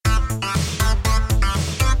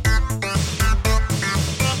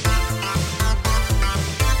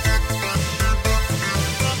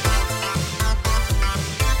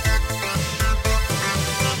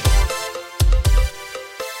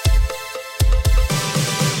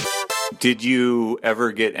Did you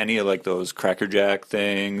ever get any of like those Cracker Jack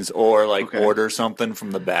things or like order something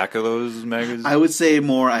from the back of those magazines? I would say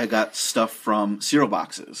more I got stuff from cereal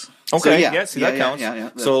boxes. Okay, So, that counts.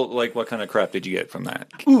 Yeah. So like what kind of crap did you get from that?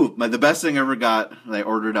 Ooh, the best thing I ever got that I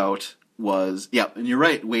ordered out was, and you're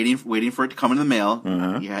right, waiting for it to come in the mail.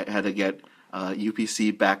 You had to get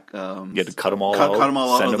UPC back. You had to cut them all out. Cut them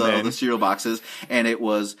all out of the cereal boxes. And it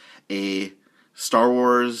was a Star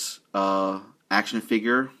Wars action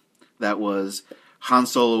figure that was Han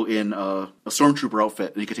Solo in a stormtrooper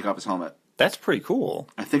outfit, and he could take off his helmet. That's pretty cool.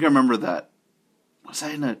 I think I remember that. Was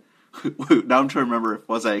I in a... Now I'm trying to remember,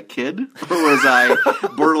 was I a kid or was I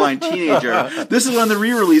borderline teenager? This is when the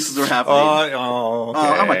re-releases were happening. Okay.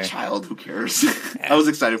 I'm a child. Who cares? I was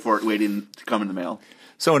excited for it, waiting to come in the mail.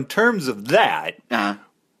 So in terms of that,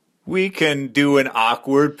 we can do an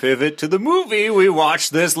awkward pivot to the movie we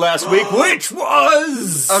watched this last week, which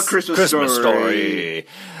was A Christmas Story.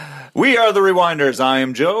 We are the Rewinders. I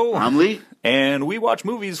am Joe. I'm Lee. And we watch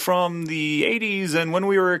movies from the 80s and when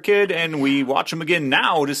we were a kid, and we watch them again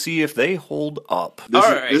now to see if they hold up.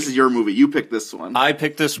 This is your movie. You picked this one. I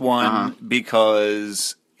picked this one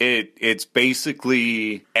because it's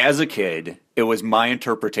basically, as a kid, it was my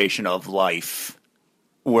interpretation of life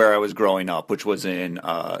where I was growing up, which was in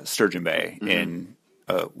Sturgeon Bay in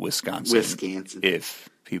Wisconsin. If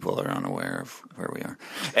people are unaware of where we are.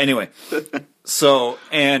 Anyway,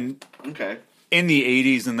 in the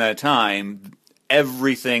 80s and that time,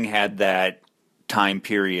 everything had that time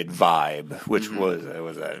period vibe, which was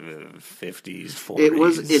 50s,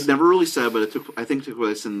 40s. It never really said, but I think it took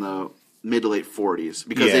place in the mid to late 40s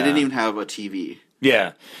because they didn't even have a TV.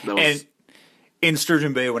 Yeah. And in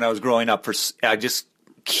Sturgeon Bay when I was growing up, I just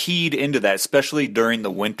keyed into that, especially during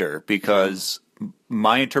the winter, because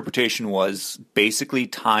my interpretation was basically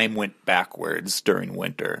time went backwards during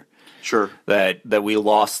winter. Sure. That we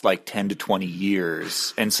lost like 10 to 20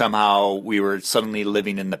 years, and somehow we were suddenly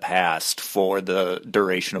living in the past for the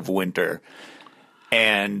duration of winter.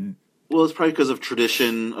 And well, it's probably because of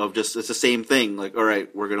tradition of just it's the same thing. Like, all right,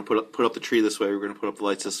 we're going to put up the tree this way. We're going to put up the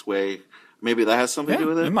lights this way. Maybe that has something to do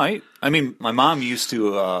with it. It might. I mean, my mom used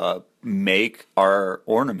to make our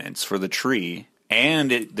ornaments for the tree, and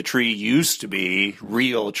the tree used to be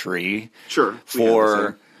real tree. Sure.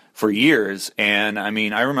 For years, and I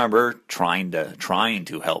mean, I remember trying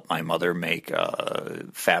to help my mother make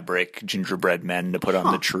fabric gingerbread men to put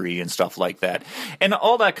on the tree and stuff like that, and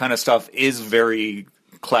all that kind of stuff is very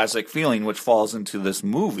classic feeling, which falls into this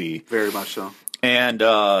movie very much so. And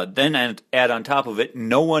then add on top of it,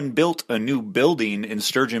 no one built a new building in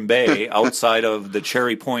Sturgeon Bay outside of the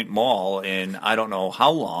Cherry Point Mall in I don't know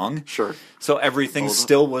how long. Sure. So everything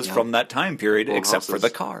still was from that time period, except for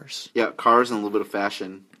the cars. Yeah, cars and a little bit of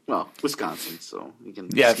fashion. Well, Wisconsin, so you can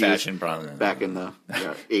fashion probably back in the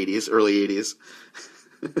 80s, early 80s.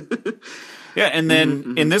 Yeah, and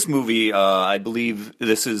then in this movie, I believe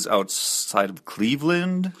this is outside of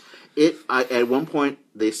Cleveland. At one point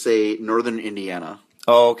they say Northern Indiana.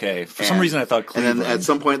 Oh, okay. For some reason, I thought Cleveland. And then at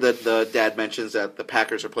some point, that the dad mentions that the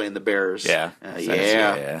Packers are playing the Bears. Yeah,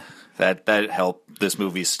 yeah. That helped this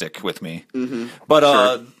movie stick with me. Mm-hmm.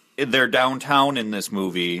 But they're downtown in this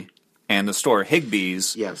movie. And the store,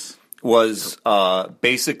 Higbee's, was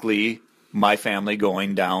basically my family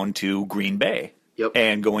going down to Green Bay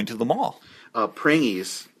and going to the mall.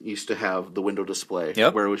 Prangies used to have the window display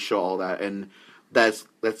where it would show all that, and that's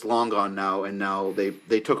long gone now. And now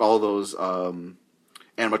they took all those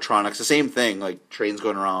animatronics, the same thing, like trains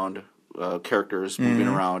going around, characters moving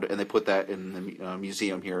around, and they put that in the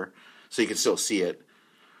museum here, so you can still see it.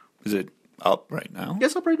 Is it up right now?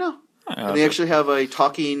 Yes, up right now. And they actually have a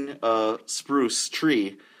talking spruce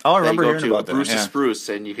tree. Oh, I remember hearing about that. Bruce's spruce,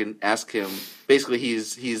 and you can ask him. Basically,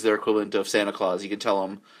 he's their equivalent of Santa Claus. You can tell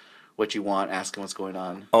him what you want, ask him what's going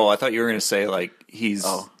on. Oh, I thought you were going to say like he's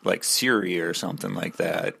like Siri or something like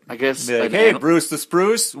that. I guess. Be like, hey, Bruce the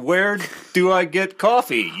Spruce, where do I get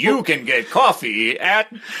coffee? You can get coffee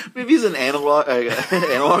at. Maybe he's an analog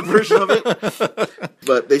version of it,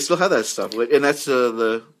 but they still have that stuff, and that's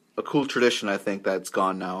a cool tradition. I think that's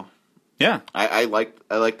gone now. Yeah, I like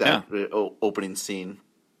that opening scene.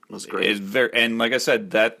 It was great. And like I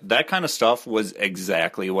said, that kind of stuff was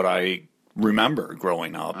exactly what I remember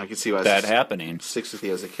growing up. I can see why that happening. Sticks with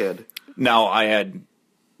you as a kid. Now I had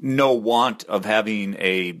no want of having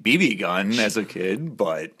a BB gun as a kid,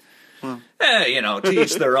 but to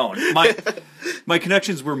each their own. My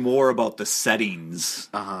connections were more about the settings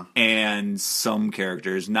and some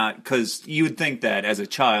characters, not because you would think that as a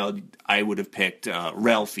child I would have picked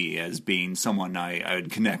Ralphie as being someone I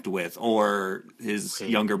would connect with, or his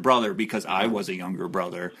younger brother because I was a younger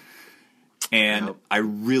brother. And I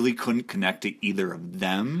really couldn't connect to either of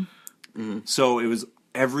them. Mm-hmm. So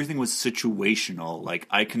everything was situational. Like,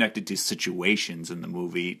 I connected to situations in the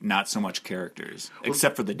movie, not so much characters,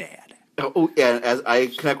 except for the dad. Oh, yeah, as I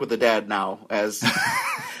connect with the dad now.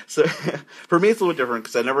 So for me, it's a little different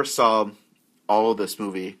because I never saw all of this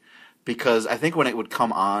movie. Because I think when it would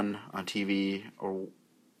come on TV, or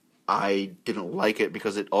I didn't like it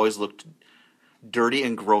because it always looked dirty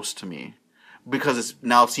and gross to me. Because it's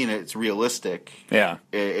now seeing it's realistic. Yeah,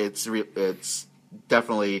 it's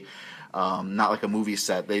definitely not like a movie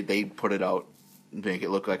set. They put it out, make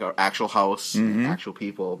it look like an actual house, actual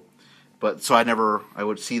people. But so I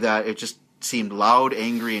would see that it just seemed loud,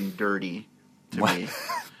 angry, and dirty to me.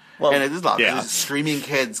 Well, and it is loud. Yeah. There's screaming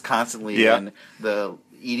kids constantly, and the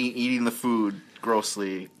eating the food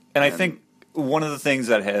grossly. And I think one of the things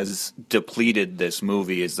that has depleted this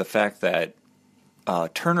movie is the fact that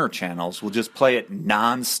Turner channels will just play it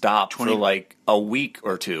nonstop for like a week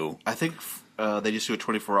or two. I think they just do a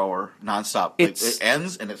 24-hour nonstop. It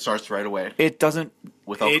ends and it starts right away. It doesn't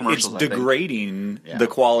without commercials. It's degrading the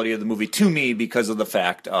quality of the movie to me because of the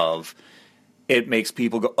fact of it makes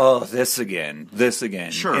people go, oh, this again.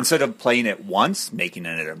 Sure. Instead of playing it once, making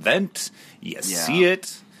it an event, you see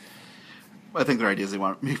it. I think their idea is they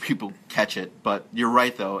want to make people catch it, but you're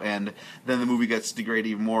right though, and then the movie gets degraded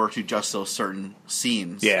even more to just those certain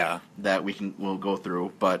scenes that we'll go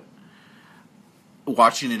through. But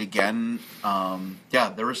watching it again,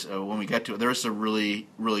 there was when we get to it, there was a really,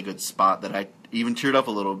 really good spot that I even teared up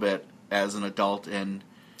a little bit as an adult, and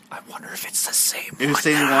I wonder if it's the same one. It's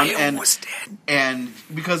the same one, and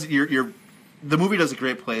because the movie does a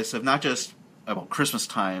great place of not just about Christmas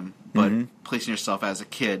time, but placing yourself as a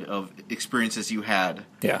kid of experiences you had,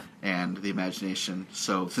 and the imagination.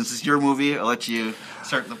 So, since it's your movie, I'll let you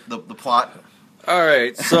start the plot. All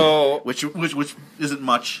right, so which isn't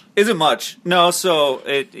much. Isn't much. No, so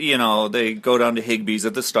they go down to Higbee's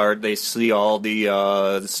at the start. They see all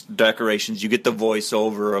the decorations. You get the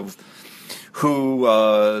voiceover of who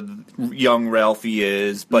young Ralphie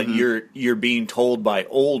is, but you're being told by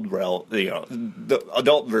old Ralphie, the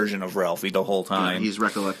adult version of Ralphie the whole time. Yeah, he's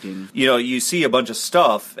recollecting. You see a bunch of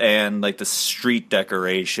stuff and like the street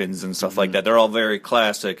decorations and stuff like that. They're all very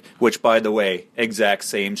classic, which, by the way, exact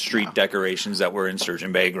same street decorations that were in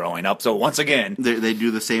Sturgeon Bay growing up. So once again, they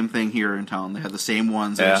do the same thing here in town. They have the same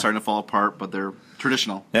ones that are starting to fall apart, but they're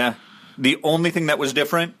traditional. Yeah. The only thing that was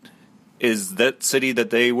different is that city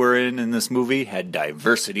that they were in this movie had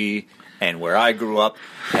diversity, and where I grew up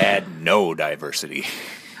had no diversity.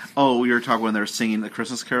 Oh, you were talking when they were singing the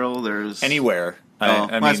Christmas Carol? There's anywhere.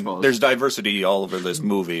 I mean, there's diversity all over this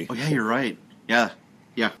movie. Oh, yeah, you're right. Yeah.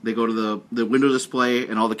 They go to the window display,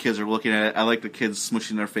 and all the kids are looking at it. I like the kids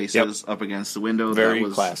smushing their faces up against the window. Very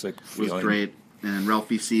classic. Was great. And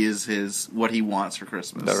Ralphie sees what he wants for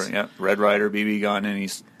Christmas. Red Ryder BB gun, and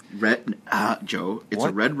he's... Joe, it's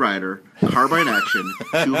a Red Ryder carbine action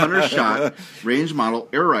 200 shot range model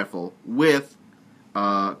air rifle with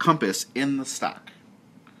compass in the stock,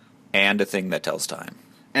 and a thing that tells time,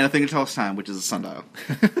 which is a sundial.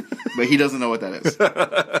 But he doesn't know what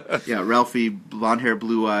that is. Ralphie, blonde hair,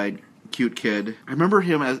 blue eyed, cute kid. I remember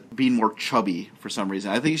him as being more chubby for some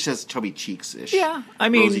reason. I think he just has chubby cheeks-ish. Yeah, I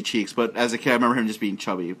mean... rosy cheeks. But as a kid, I remember him just being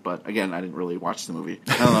chubby. But again, I didn't really watch the movie.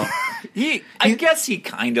 I don't know. I guess he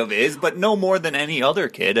kind of is, but no more than any other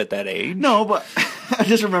kid at that age. No, but I'm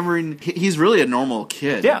just remembering he's really a normal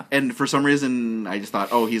kid. Yeah. And for some reason, I just thought,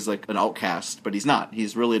 he's like an outcast. But he's not.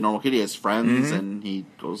 He's really a normal kid. He has friends, and he's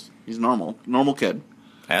normal. Normal kid.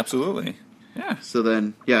 Absolutely. Yeah. So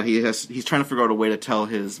then, he's trying to figure out a way to tell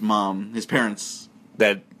his parents,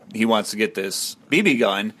 that he wants to get this BB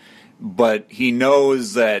gun, but he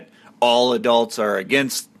knows that all adults are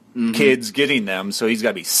against kids getting them, so he's got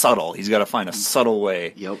to be subtle. He's got to find a subtle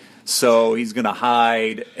way. Yep. So he's going to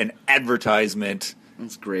hide an advertisement.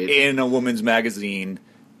 That's great. In a woman's magazine.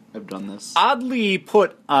 I've done this. Oddly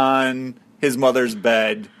put on his mother's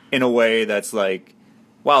bed in a way that's like,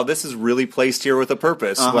 wow, this is really placed here with a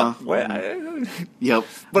purpose. Yep.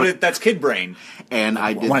 But that's kid brain. And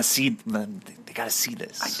I want to see them. They got to see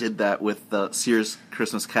this. I did that with the Sears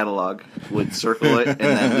Christmas catalog. Would circle it and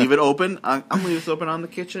then leave it open. I'm going to leave it open on the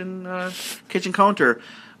kitchen counter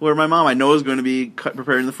where my mom, I know, is going to be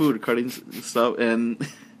preparing the food, cutting stuff, and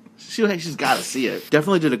she's got to see it.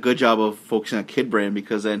 Definitely did a good job of focusing on kid brain,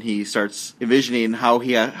 because then he starts envisioning how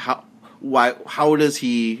does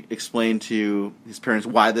he explain to his parents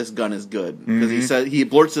why this gun is good? Because he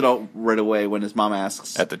blurts it out right away when his mom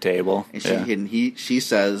asks at the table, and she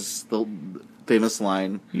says the famous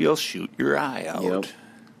line, "You'll shoot your eye out." Yep.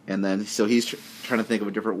 And then so he's trying to think of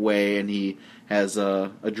a different way, and he has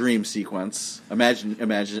a dream sequence.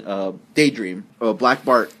 Imagine daydream. Black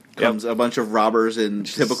Bart comes, a bunch of robbers in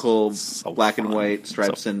typical black and white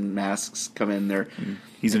stripes and masks come in there.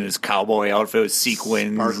 He's in his cowboy outfit with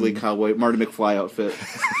sequins. Sparkly cowboy, Marty McFly outfit.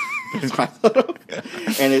 That's what I thought of.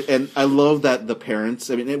 And I love that the parents,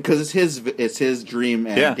 I mean, because it's his dream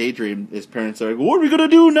and daydream. His parents are like, what are we going to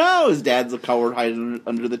do now? His dad's a coward hiding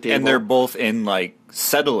under the table. And they're both in, like,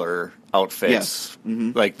 settler outfits. Yes.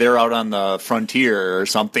 Mm-hmm. Like, they're out on the frontier or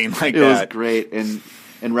something like that. It was great. And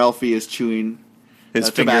Ralphie is chewing his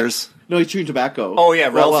fingers. No, he's chewing tobacco. Oh, yeah,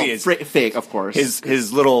 Ralphie is... fake, of course.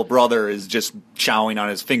 His little brother is just chowing on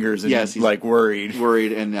his fingers and he's like, worried.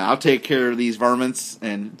 Worried, and I'll take care of these varmints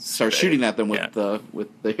and start shooting at them with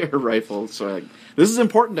the air rifle. So, like, this is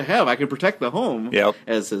important to have. I can protect the home. Yep.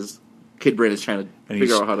 As his kid brain is trying to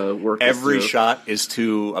figure out how to work every shot is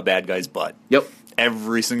to a bad guy's butt. Yep.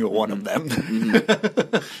 Every single one of them.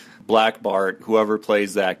 Mm-hmm. Black Bart, whoever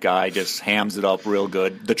plays that guy, just hams it up real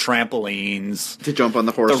good. The trampolines. To jump on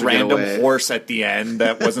the horse. The random horse at the end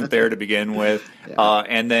that wasn't there to begin with. Yeah.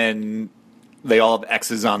 And then they all have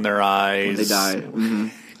X's on their eyes. When they die. Mm-hmm.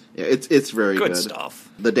 Yeah, it's very good. Good stuff.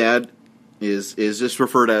 The dad is just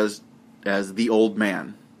referred as the old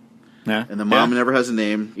man. Yeah. And the mom never has a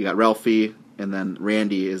name. You got Ralphie, and then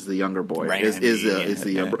Randy is the younger boy. Is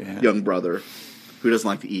the young brother. Who doesn't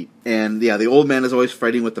like to eat. And, the old man is always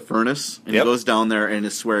fighting with the furnace. And he goes down there and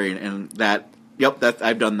is swearing. And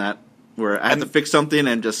I've done that. Where I have to fix something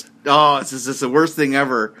and just, it's just the worst thing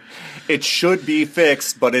ever. It should be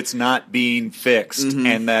fixed, but it's not being fixed. Mm-hmm.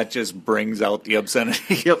 And that just brings out the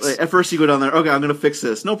obscenity. Yep. At first you go down there, okay, I'm going to fix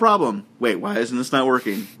this. No problem. Wait, why isn't this not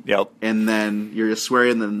working? Yep. And then you're just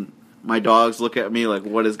swearing, and then my dogs look at me like,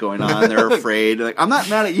 what is going on? They're afraid. Like, I'm not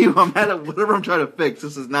mad at you. I'm mad at whatever I'm trying to fix.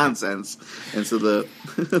 This is nonsense. And so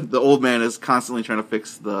the old man is constantly trying to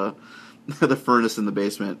fix the furnace in the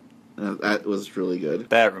basement. That was really good.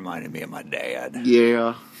 That reminded me of my dad.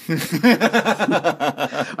 Yeah.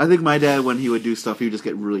 I think my dad, when he would do stuff, he would just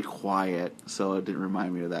get really quiet. So it didn't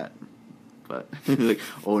remind me of that. But like,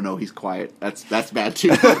 oh no, he's quiet. That's bad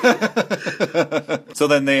too. So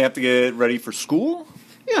then they have to get ready for school?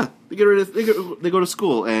 Yeah, they go to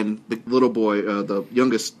school, and the little boy, the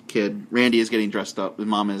youngest kid, Randy, is getting dressed up. His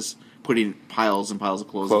mom is putting piles and piles of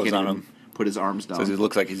clothes on him. Put his arms down. So he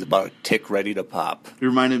looks like he's about a tick ready to pop. It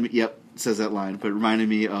reminded me. Yep, it says that line, but it reminded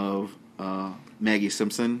me of Maggie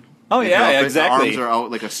Simpson. Oh yeah, exactly. The arms are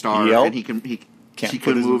out like a star, and she can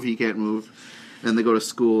move. He can't move. Then they go to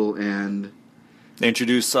school, and they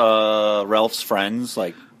introduce Ralph's friends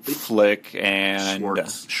like Flick and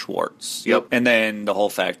Schwartz. Yep. And then the whole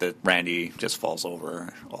fact that Randy just falls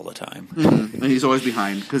over all the time. Mm-hmm. And he's always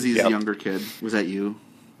behind because he's a younger kid. Was that you?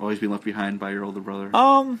 Always being left behind by your older brother?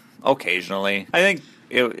 Occasionally. I think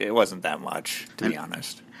it wasn't that much, to be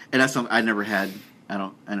honest. And that's something I never had. I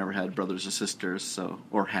never had brothers or sisters,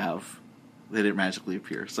 or have. They didn't magically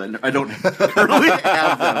appear, so I don't currently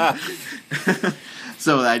have them.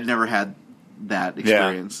 So I never had that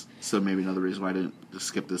experience. Yeah. So maybe another reason why I didn't just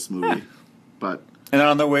skip this movie. Yeah. But and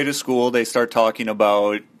on their way to school, they start talking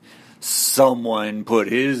about someone put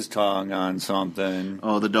his tongue on something.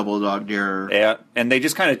 Oh, the double dog dare. Yeah, and they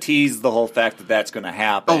just kind of tease the whole fact that that's going to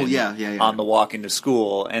happen. Oh, yeah. On the walk into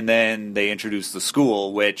school, and then they introduce the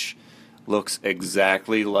school, which looks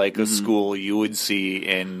exactly like a school you would see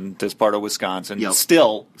in this part of Wisconsin. Yep.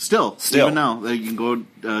 Still. Even now, you can go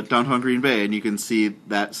downtown Green Bay, and you can see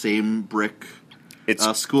that same brick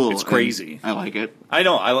school. It's crazy. I like it. I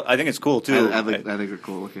know. I think it's cool, too. I think they're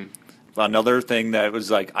cool looking. Another thing that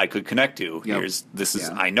was like I could connect to. Yep.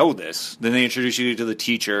 I know this. Then they introduce you to the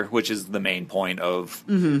teacher, which is the main point of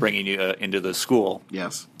bringing you into the school.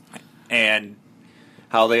 Yes, and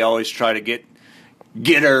how they always try to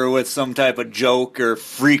get her with some type of joke or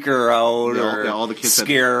freak her out or all the kids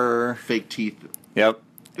scare her. Fake teeth. Yep,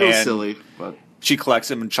 it was silly, but she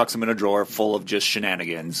collects him and chucks him in a drawer full of just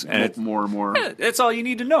shenanigans. And it's more and more. It's all you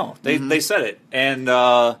need to know. They said it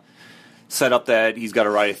and. Set up that he's got to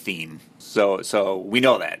write a theme, so we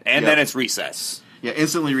know that, and then it's recess. Yeah,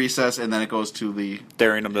 instantly recess, and then it goes to the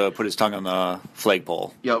daring him to put his tongue on the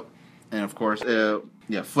flagpole. Yep, and of course,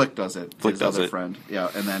 Flick does it. His other friend,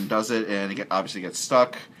 and then does it, and he obviously gets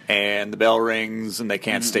stuck. And the bell rings, and they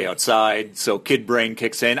can't stay outside. So Kid Brain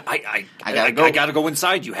kicks in. I gotta go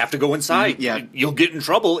inside. You have to go inside. Yeah, you'll get in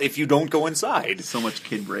trouble if you don't go inside. So much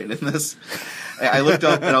Kid Brain in this. I looked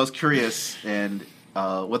up and I was curious and.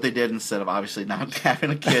 What they did instead of obviously not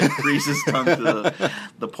having a kid freeze his tongue to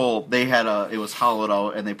the pole, they had it was hollowed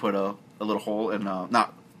out and they put a little hole and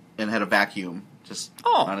had a vacuum just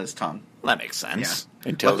on his tongue. Well, that makes sense. Yeah.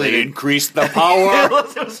 Until they increased the power.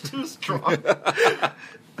 It was too strong.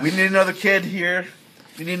 We need another kid here.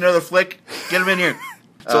 We need another Flick. Get him in here.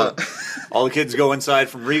 So all the kids go inside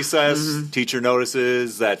from recess. Mm-hmm. Teacher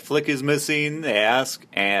notices that Flick is missing. They ask,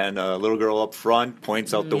 and a little girl up front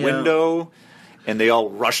points out the window, and they all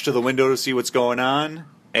rush to the window to see what's going on.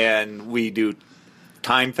 And we do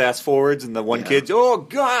time fast forwards, and the one kid's, oh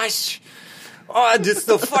gosh, oh, it's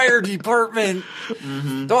the fire department.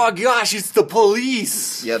 Mm-hmm. Oh gosh, it's the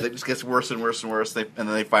police. Yeah, it just gets worse and worse and worse. And then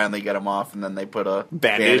they finally get him off, and then they put a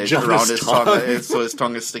bandage around his tongue. So his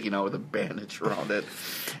tongue is sticking out with a bandage around it.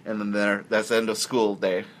 And then that's the end of school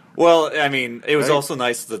day. Well, I mean, it was also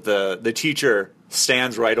nice that the teacher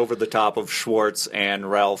stands right over the top of Schwartz and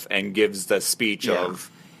Ralph and gives the speech of,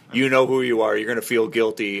 you know who you are, you're going to feel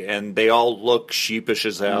guilty, and they all look sheepish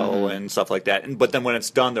as hell and stuff like that. But then when it's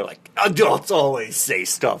done, they're like, adults always say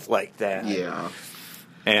stuff like that. Yeah.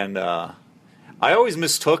 And I always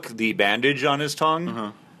mistook the bandage on his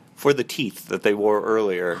tongue for the teeth that they wore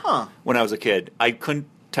earlier when I was a kid. I couldn't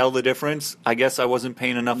tell the difference. I guess I wasn't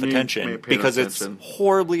paying enough attention because it's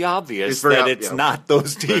horribly obvious that it's not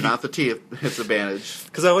those teeth. They're not the teeth. It's the bandage.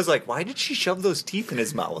 Because I was like, why did she shove those teeth in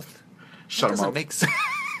his mouth? Shut him up. Doesn't make sense.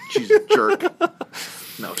 She's a jerk.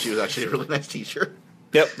 No, she was actually a really nice teacher.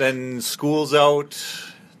 Yep. Then school's out.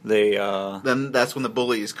 They then that's when the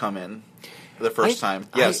bullies come in for the first time.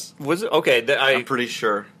 Yes. Was it okay? I'm pretty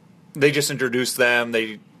sure they just introduced them.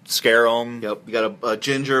 They scare them. Yep. You got a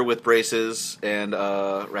ginger with braces and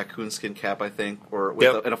a raccoon skin cap, I think, or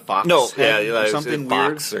with and a fox. No, head or something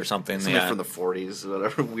weird, fox or something from the 40s,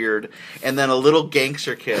 whatever. Weird. And then a little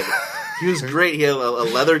gangster kid. He was great. He had a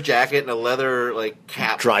leather jacket and a leather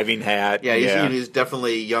cap, driving hat. Yeah, he's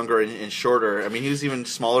definitely younger and shorter. I mean, he was even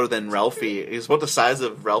smaller than Ralphie. He was about the size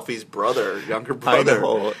of Ralphie's younger brother. I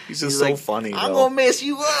know. He's just so funny. I'm gonna mess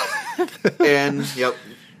you up. And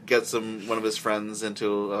gets one of his friends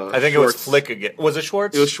into. I think Schwartz. It was Flick again. Was it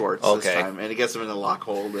Schwartz? It was Schwartz this time, and he gets him in a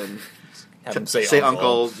lockhold and. Have him say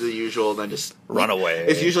uncle, the usual, and then just run away.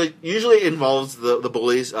 It usually involves the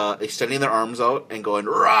bullies extending their arms out and going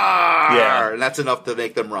 "Rawr!" And that's enough to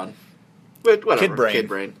make them run. But whatever, kid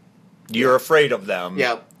brain. You're afraid of them.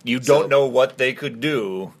 Yeah, you don't know what they could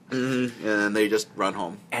do, and then they just run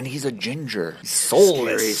home. And he's a ginger, he's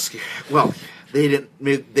soulless. Scary. Well, they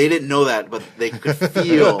didn't know that, but they could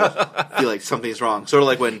feel like something's wrong. Sort of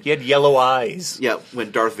like when he had yellow eyes. Yeah, when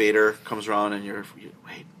Darth Vader comes around and you're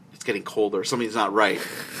wait. It's getting colder. Something's not right.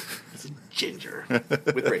 It's a ginger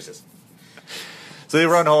with braces. So they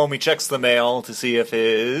run home. He checks the mail to see if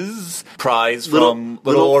his prize from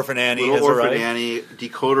Little Orphan Annie has arrived. Little Orphan Annie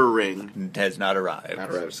decoder ring has not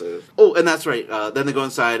arrived. So. And that's right. Then they go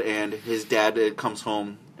inside, and his dad comes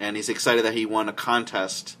home, and he's excited that he won a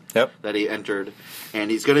contest that he entered,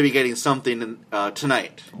 and he's going to be getting something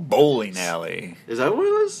tonight. Bowling alley. Is that what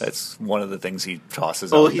it is? That's one of the things he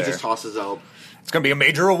tosses out. Oh, he just tosses out. It's going to be a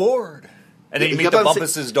major award. And then you meet the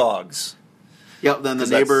Bumpus' dogs. Yep, then the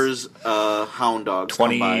neighbors' hound dogs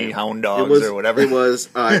 20 hound dogs or whatever. It was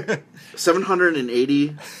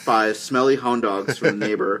 785 smelly hound dogs from the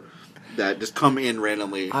neighbor that just come in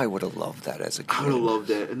randomly. I would have loved that as a kid. I would have loved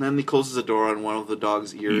it. And then he closes the door on one of the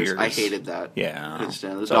dog's ears. I hated that. Yeah. Couldn't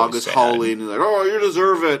stand it. The dog is howling. And he's like, oh, you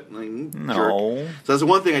deserve it. Like, no. Jerk. So that's the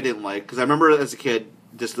one thing I didn't like. Because I remember as a kid,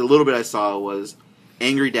 just the little bit I saw was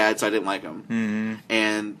angry dad, so I didn't like him. Mm-hmm.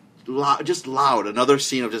 And just loud. Another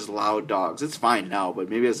scene of just loud dogs. It's fine now, but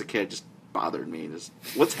maybe as a kid, it just bothered me. Just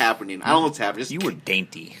what's happening? I don't know what's happening. You were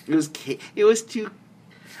dainty. It was too.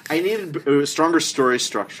 I needed a stronger story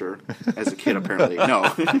structure as a kid. Apparently,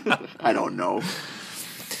 no, I don't know.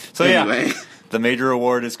 So anyway, the major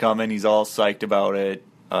award is coming. He's all psyched about it.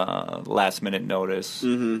 Last minute notice.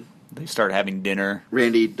 Mm-hmm. They start having dinner.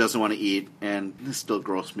 Randy doesn't want to eat, and this still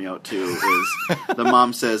grossed me out too. Is the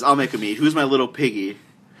mom says, "I'll make him eat." Who's my little piggy?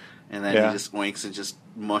 And then he just oinks and just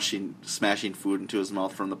smashing food into his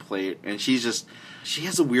mouth from the plate. And she has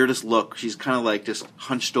the weirdest look. She's kind of like just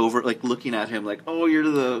hunched over, like looking at him, like, "Oh, you're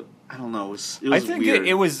the." I don't know. It was I think weird.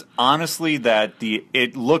 It was honestly that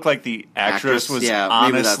it looked like the actress was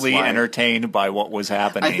honestly entertained by what was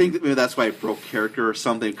happening. I think maybe that's why it broke character or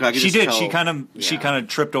something. She did. Tell, she kind of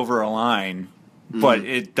tripped over a line, but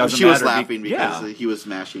it doesn't matter. She was laughing because he was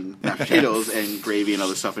smashing mashed potatoes and gravy and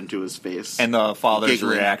other stuff into his face. And the father's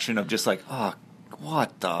reaction of just like, "Oh,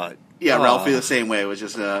 what the." Yeah, Ralphie the same way. It was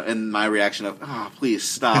just, and my reaction of, "Oh, please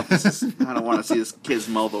stop! I don't want to see this kid's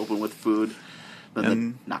mouth open with food."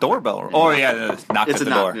 And doorbell. Knock at the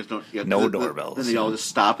door. No doorbells. Then they all just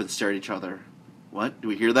stop and stare at each other. What? Do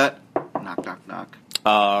we hear that? Knock, knock, knock.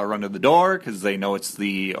 Run to the door because they know it's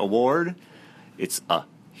the award. It's a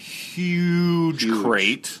huge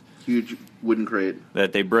crate. Huge wooden crate.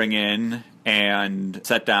 That they bring in and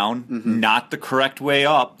set down. Not the correct way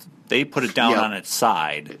up. They put it down on its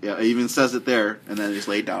side. Yeah, it even says it there, and then just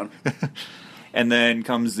lay it down. And then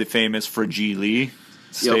comes the famous fragile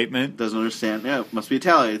statement. Doesn't understand. Yeah, it must be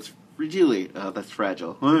Italian. It's fragile. That's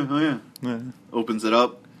fragile. Oh, yeah. Opens it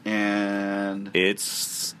up, and...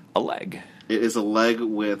 It's a leg. It is a leg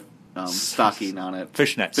with stocking on it.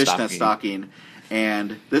 Fishnet stocking.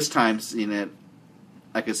 And this time, seeing it,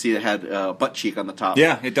 I could see it had butt cheek on the top.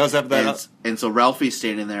 Yeah, it does have that. And so Ralphie's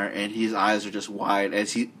standing there, and his eyes are just wide.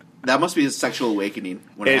 As that must be his sexual awakening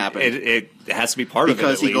when it happened. It has to be part of it,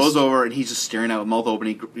 because he goes over, and he's just staring out with mouth open.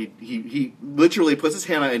 He literally puts his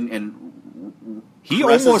hand out and he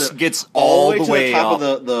almost gets all the way to the top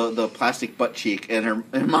up. of the plastic butt cheek, and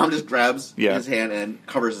her mom just grabs his hand and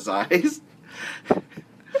covers his eyes.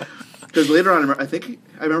 Because later on, I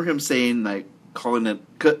remember him saying, like, calling it...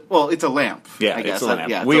 Well, it's a lamp, yeah, I guess. It's a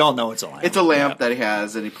lamp. We all know it's a lamp. It's a lamp that he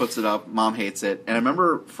has, and he puts it up. Mom hates it. And I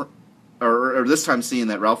remember, or this time seeing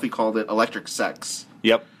that Ralphie called it electric sex.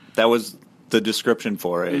 Yep, that was the description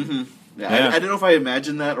for it. Yeah. I didn't know if I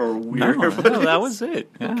imagined that or weird. No, that was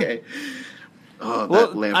it. Yeah. Okay. Oh,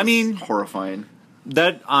 that lamp is horrifying.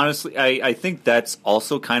 That, honestly, I think that's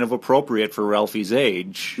also kind of appropriate for Ralphie's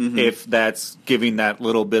age, if that's giving that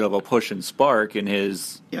little bit of a push and spark in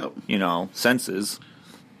his, senses.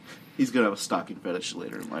 He's going to have a stocking fetish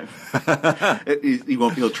later in life. He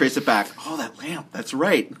won't be able to trace it back. Oh, that lamp, that's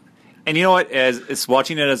right. And you know what, as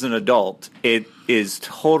watching it as an adult, it is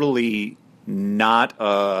totally not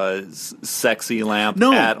a sexy lamp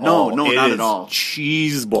at all. No, not at all.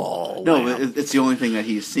 Cheeseball lamp. It's the only thing that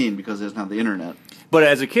he's seen because there's not the internet. But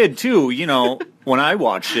as a kid, too, when I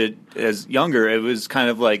watched it as younger, it was kind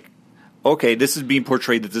of like, okay, this is being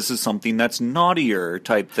portrayed that this is something that's naughtier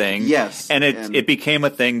type thing. Yes. And it became a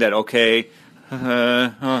thing that, okay,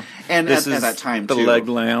 and this at is that time, the too. leg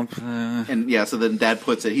lamp. And so then Dad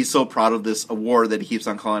puts it, he's so proud of this award that he keeps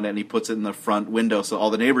on calling it, and he puts it in the front window so all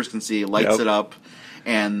the neighbors can see, lights it up,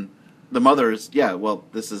 and the mother's,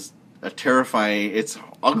 this is a terrifying, it's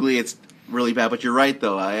ugly, it's really bad, but you're right,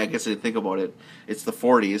 though, I guess I didn't think about it. It's the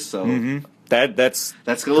 40s, so... That's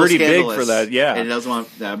pretty big for that, yeah. And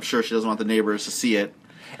I'm sure she doesn't want the neighbors to see it.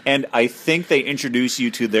 And I think they introduce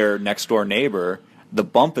you to their next-door neighbor, the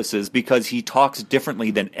Bumpuses, because he talks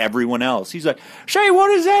differently than everyone else. He's like, "Say,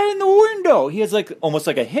 what is that in the window?" He has almost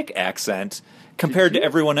like a Hick accent compared to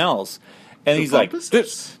everyone else. And he's like,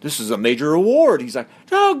 this is a major award. He's like,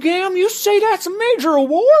 "Oh, Gam, you say that's a major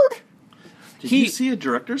award?" Did you see a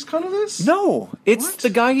director's cut of this? No, it's the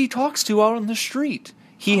guy he talks to out on the street.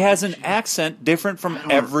 He has an accent different from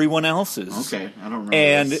everyone else's. Okay, I don't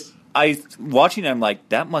remember this. Watching it, I'm like,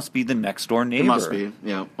 that must be the next door neighbor. It must be,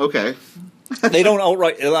 yeah. Okay. They don't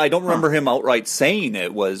outright. I don't remember him outright saying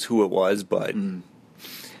it was who it was, but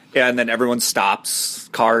yeah. And then everyone stops.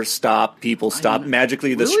 Cars stop. People stop.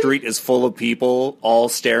 Magically, the street is full of people, all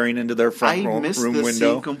staring into their front room this window.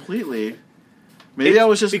 Scene completely. Maybe I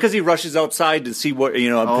was just because he rushes outside to see what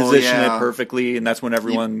position it perfectly, and that's when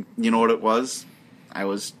everyone. You know what it was? I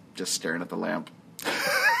was just staring at the lamp.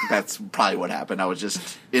 That's probably what happened. I was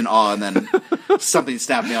just in awe, and then something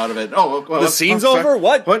snapped me out of it. Oh, well, the scene's over?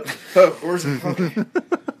 What? Oh, where's it? Okay.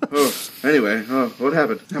 Anyway, what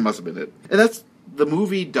happened? That must have been it. And the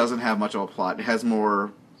movie doesn't have much of a plot. It has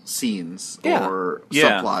more scenes or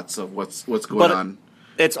subplots of what's going on.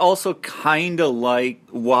 It's also kind of like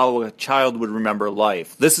how a child would remember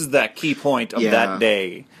life. This is that key point of that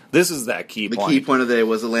day. This is that key point. The key point of the day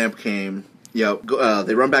was the lamp came. Yep.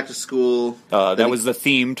 They run back to school. That was the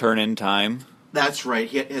theme, turn-in time. That's right.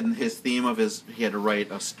 His theme of he had to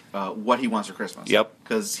write what he wants for Christmas. Yep.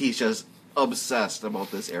 Because he's just obsessed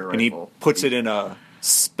about this air rifle. And he puts it in a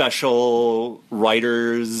special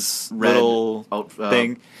writer's little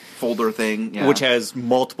thing. Folder thing. Which has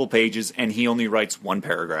multiple pages, and he only writes one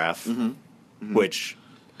paragraph. Which,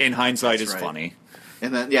 in hindsight, is funny.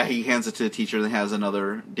 And then, he hands it to the teacher and has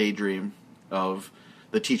another daydream of...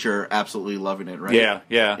 the teacher absolutely loving it, right?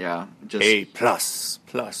 Yeah. Just A++,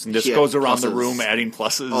 and just goes around the room adding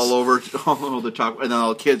pluses all over the top, and then all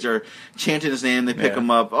the kids are chanting his name. They pick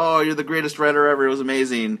him up. Oh, you're the greatest writer ever! It was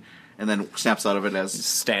amazing. And then snaps out of it as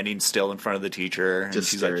standing still in front of the teacher, and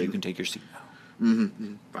she's like, "You can take your seat now."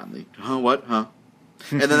 Finally, what? And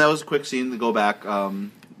then that was a quick scene to go back.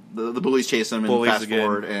 The bullies chase him and fast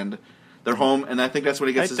forward, and they're home. And I think that's when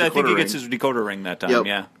he gets his decoder ring. I think he gets his decoder ring that time. Yep.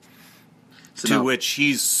 Yeah. To which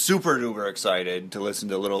he's super duper excited to listen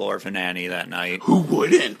to Little Orphan Annie that night. Who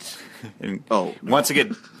wouldn't? Once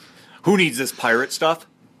again, who needs this pirate stuff?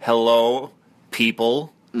 Hello,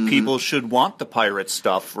 people. People should want the pirate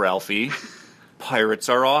stuff, Ralphie. Pirates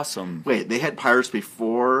are awesome. Wait, they had pirates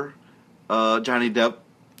before Johnny Depp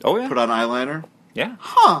put on eyeliner? Yeah.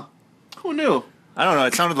 Huh. Who knew? I don't know.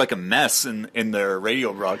 It sounded like a mess in their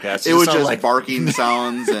radio broadcast. It was just like barking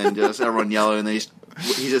sounds and just everyone yelling. And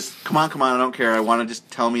he just, come on, I don't care. I want to just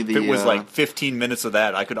tell me the... If it was like 15 minutes of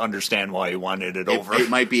that, I could understand why he wanted it over. It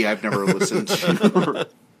might be. I've never listened to...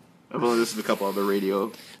 I've only listened to a couple other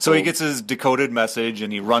radio. So he gets his decoded message,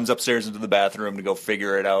 and he runs upstairs into the bathroom to go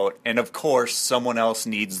figure it out. And, of course, someone else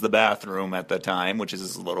needs the bathroom at the time, which is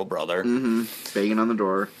his little brother. Mm-hmm. Banging on the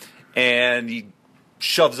door. And he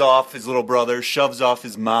shoves off his little brother, shoves off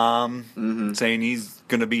his mom, saying he's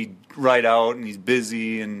going to be right out, and he's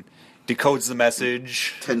busy, and decodes the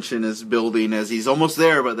message. Tension is building as he's almost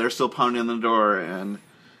there, but they're still pounding on the door. And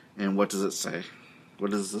what does it say?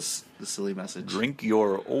 What is the silly message? Drink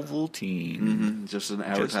your Ovaltine. Mm-hmm. Just an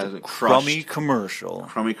advertisement. Just a crummy commercial.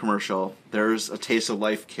 Crummy commercial. There's a taste of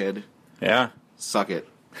life, kid. Yeah. Suck it.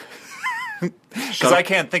 Because I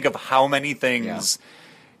can't think of how many things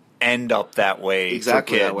end up that way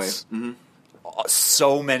exactly for that way. kids. Mm-hmm.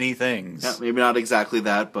 So many things. Yeah, maybe not exactly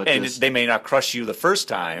that, but they may not crush you the first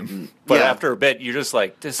time, but after a bit, you're just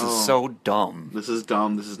like, this is so dumb. This is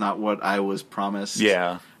dumb. This is not what I was promised.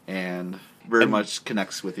 Yeah. And very much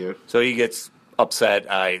connects with you. So he gets upset.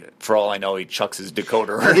 For all I know, he chucks his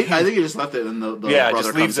decoder. I think he just left it, and the brother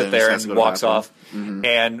just leaves it there and walks off. Mm-hmm.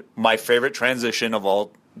 And my favorite transition of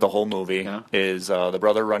the whole movie is the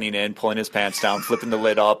brother running in, pulling his pants down, flipping the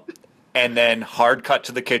lid up, and then hard cut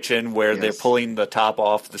to the kitchen where they're pulling the top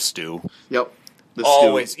off the stew. Yep.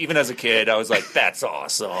 Always, even as a kid, I was like, that's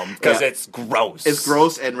awesome, because it's gross. It's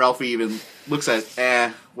gross, and Ralphie even looks at,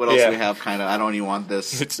 what else do we have, kind of, I don't even want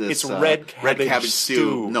this. It's red cabbage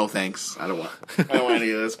stew. No, thanks. I don't want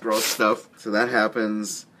any of this gross stuff. So that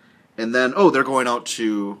happens, and then, they're going out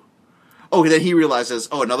to... then he realizes,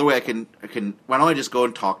 another way I can. Why don't I just go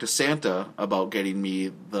and talk to Santa about getting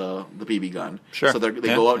me the BB gun? Sure. So they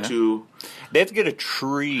go out to. They have to get a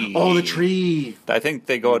tree. Oh, the tree! I think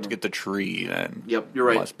they go out to get the tree. Then. Yep, you're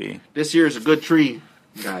right. Must be. This year is a good tree,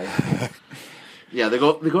 guy. Yeah, they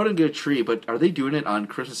go to get a tree, but are they doing it on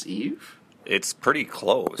Christmas Eve? It's pretty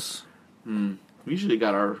close. We usually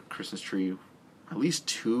got our Christmas tree at least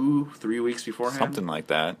 2-3 weeks beforehand. Something like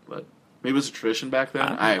that, but. Maybe it was a tradition back then.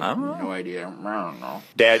 I have no idea. I don't know.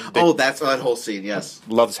 Dad. That's that whole scene. Yes.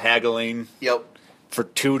 Loves haggling. Yep. For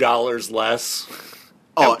 $2 less.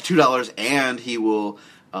 $2, and he will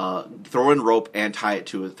throw in rope and tie it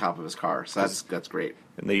to the top of his car. So that's great.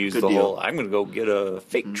 And they use whole. I'm going to go get a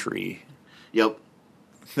fake tree. Yep.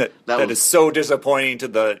 That is so disappointing to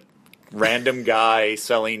the random guy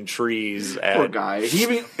selling trees. Poor guy.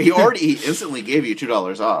 He already instantly gave you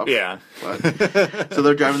 $2 off. Yeah. So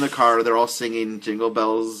they're driving the car. They're all singing Jingle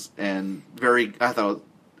Bells, and I thought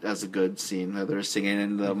that's a good scene. They're singing,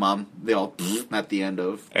 and the mom, they all at the end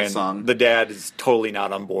of the song. The dad is totally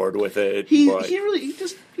not on board with it. He was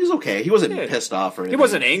okay. He wasn't pissed off or anything. He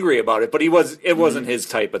wasn't angry about it, but it wasn't his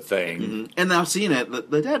type of thing. Mm-hmm. And now seeing it,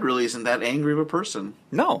 the dad really isn't that angry of a person.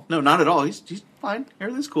 No, not at all. He's fine.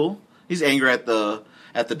 Everything's cool. He's angry at the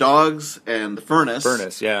dogs and the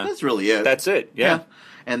furnace. Yeah. That's really it. That's it, yeah.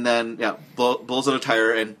 And then, blows out a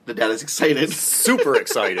tire, and the dad is excited. Super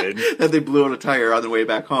excited. That they blew out a tire on the way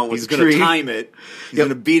back home. He's going to time it. He's going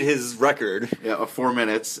to beat his record. Yeah, of 4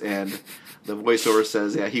 minutes, and the voiceover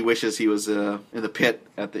says, he wishes he was in the pit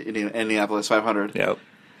at the Indianapolis 500. Yep.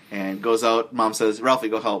 And goes out. Mom says, Ralphie,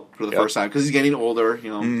 go help for the first time. Because he's getting older,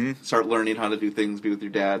 start learning how to do things, be with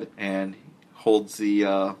your dad. And holds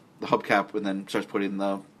the hubcap, and then starts putting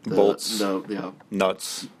the bolts,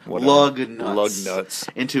 nuts, lug nuts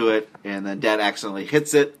into it, and then Dad accidentally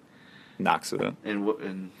hits it, knocks it,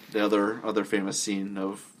 and the other famous scene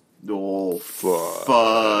of fudge.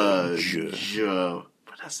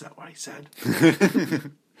 But that's not what he said.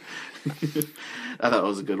 I thought it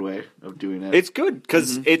was a good way of doing it. It's good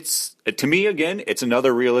because it's, to me, again, it's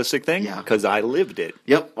another realistic thing because I lived it.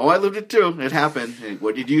 Yep. I lived it too. It happened.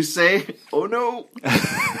 What did you say? Oh no.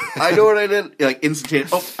 I know what I did. Like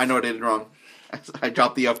instantaneous. Oh, I know what I did wrong. I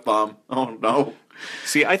dropped the F-bomb. Oh no.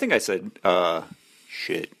 See, I think I said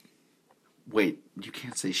shit. Wait, you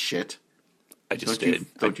can't say shit. I just did.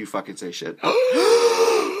 Don't you fucking say shit.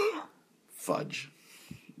 Fudge.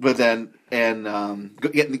 But then, get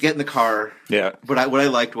in the car. Yeah. But what I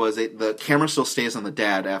liked was the camera still stays on the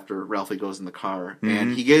dad after Ralphie goes in the car,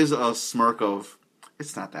 and he gives a smirk of,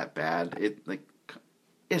 "It's not that bad.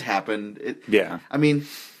 It happened. I mean,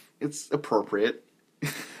 it's appropriate."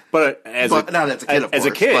 But not as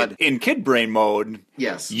a kid, of course, in kid brain mode,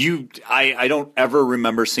 yes, I don't ever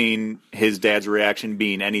remember seeing his dad's reaction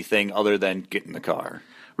being anything other than get in the car.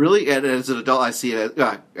 Really, and as an adult, I see it.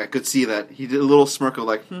 I could see that he did a little smirk of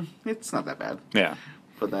like, it's not that bad. Yeah,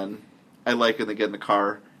 but then I like when they get in the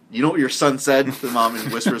car. You know what your son said? The mom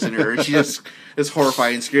whispers in her ear. She just is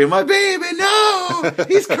horrified and screaming, "My baby, no!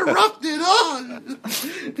 He's corrupted on!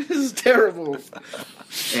 This is terrible."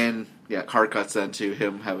 And yeah, car cuts then to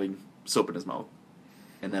him having soap in his mouth.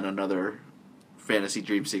 And then another fantasy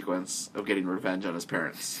dream sequence of getting revenge on his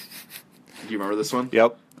parents. Do you remember this one?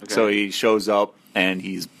 Yep. Okay. So he shows up and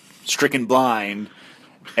he's stricken blind.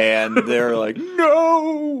 And they're like, no,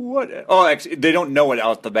 what? Oh, actually, they don't know it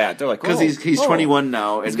out the bat. They're like, because he's 21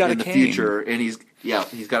 now, and in the cane. future, and he's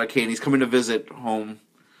got a cane. He's coming to visit home.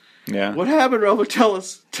 Yeah. What happened, Ralph? Tell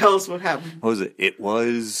us what happened. What was it? It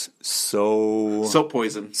was soap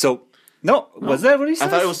poison. No, was that what he said?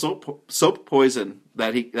 I thought it was soap poison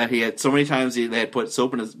that he had so many times they had put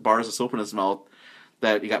bars of soap in his mouth.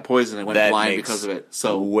 That he got poisoned and went blind because of it.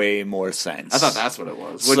 So way more sense. I thought that's what it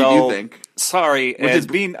was. What did you think? Sorry,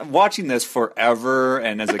 watching this forever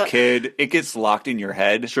and as a kid, it gets locked in your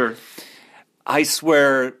head. Sure. I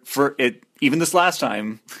swear, for it, even this last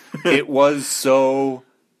time, it was so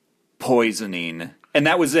poisoning. And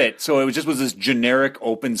that was it. So it was this generic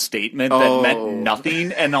open statement that meant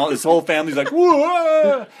nothing, and this whole family's like,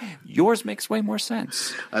 "Whoa!" Yours makes way more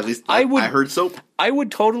sense. At least I heard soap. I would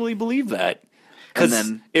totally believe that.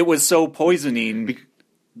 Because it was so poisoning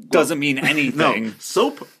doesn't mean anything. No,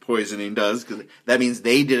 soap poisoning does, because that means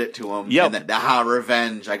they did it to him. Yep. And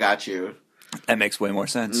revenge, I got you. That makes way more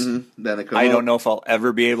sense. Mm-hmm. Then I don't know if I'll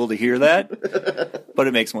ever be able to hear that, but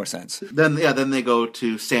it makes more sense. Then they go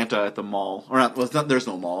to Santa at the mall. Or not, there's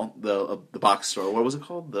no mall. The box store. What was it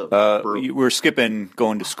called? We're skipping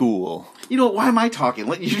going to school. You know, why am I talking?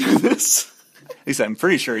 Let you do this. At least I'm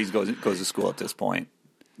pretty sure he goes to school at this point.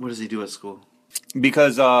 What does he do at school?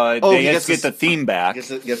 Because they have to get the theme back.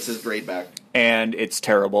 Gets his grade back. And it's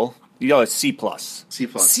terrible. It's C+. C+.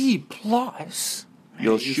 C+.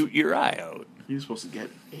 You'll shoot your eye out. He was supposed to get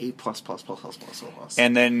A++++++++.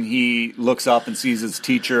 And then he looks up and sees his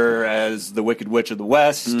teacher as the Wicked Witch of the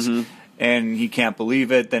West. Mm-hmm. And he can't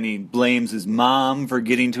believe it. Then he blames his mom for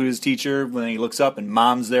getting to his teacher. When he looks up and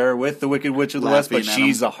mom's there with the Wicked Witch of the West, but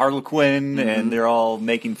she's a harlequin, and they're all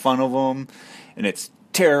making fun of him. And it's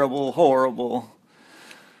terrible, horrible.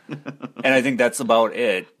 And I think that's about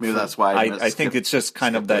it. Maybe that's why I think it's just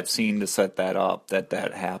kind of that scene to set that up,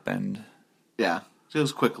 that happened. Yeah. It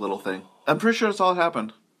was a quick little thing. I'm pretty sure that's all that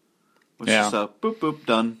happened. Which is boop, boop,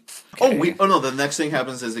 done. Okay. The next thing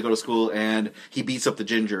happens is they go to school and he beats up the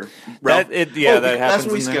ginger. That happens. That's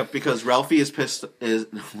when we skip, because Ralphie is pissed,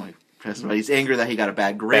 he's angry that he got a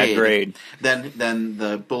bad grade. Then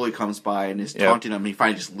the bully comes by and is taunting him, and he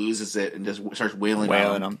finally just loses it and just starts wailing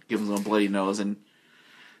him. Gives him a bloody nose and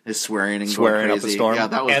is swearing and going crazy. Up a storm. Yeah,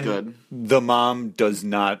 that was good. The mom does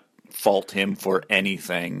not fault him for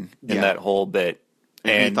anything in that whole bit.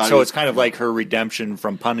 And so it's kind of like her redemption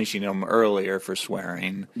from punishing him earlier for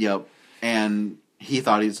swearing. Yep. And he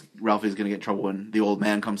thought Ralphie's going to get in trouble when the old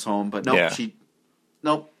man comes home, but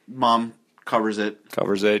mom covers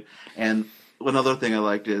it. And another thing I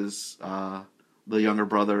liked is the younger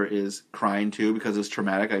brother is crying too because it's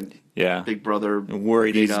traumatic. Big brother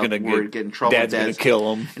worried he's going to get in trouble. Dad's going to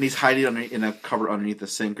kill him. And he's hiding in a cupboard underneath the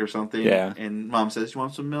sink or something. Yeah. And mom says, "You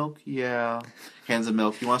want some milk?" Yeah. Hands him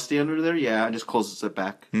milk. "You want to stay under there?" Yeah. And just closes it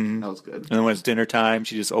back. Mm-hmm. That was good. And then when it's dinner time,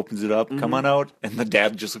 she just opens it up. Mm-hmm. "Come on out." And the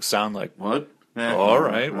dad just looks down like, "What?" All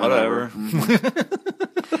right, whatever.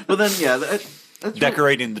 Mm-hmm. But then, that's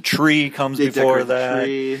decorating the tree comes before that.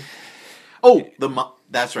 Tree. Oh,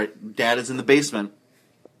 that's right. Dad is in the basement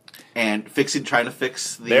and trying to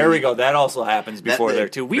fix the... There we go. That also happens before there,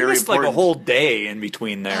 too. We missed like a whole day in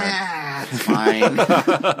between there. It's fine.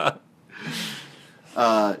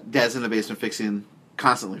 Dad's in the basement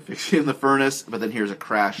constantly fixing the furnace, but then here's a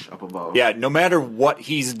crash up above. Yeah, no matter what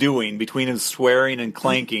he's doing, between his swearing and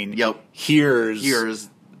clanking, here's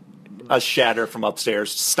a shatter from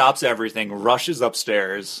upstairs, stops everything, rushes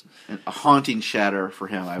upstairs. And a haunting shatter for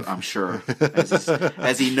him, I'm sure.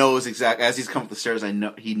 As he knows as he's come up the stairs,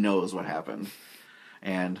 he knows what happened.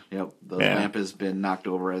 And the lamp has been knocked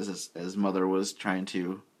over as his mother was trying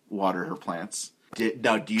to water her plants. Do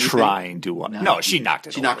you trying to what? No, she knocked it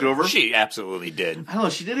over. She knocked it over? She absolutely did. I don't know.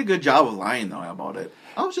 She did a good job of lying, though, about it.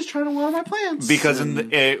 I was just trying to water my plants. Because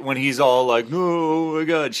when he's all like, "Oh, my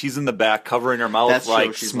God," she's in the back covering her mouth,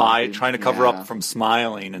 like, trying to cover up from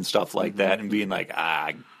smiling and stuff like that, and being like,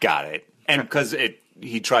 "Ah, got it." And because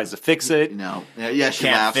he tries to fix it. No. Yeah, she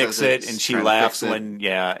can't laughs fix it, and she laughs when,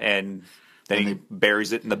 and then he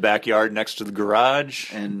buries it in the backyard next to the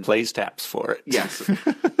garage and plays taps for it. Yes.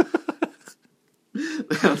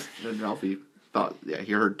 And Ralphie thought,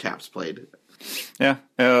 he heard taps played. Yeah.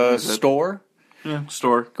 Store. Yeah,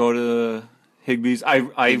 store. Go to Higbee's.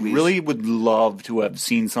 I really would love to have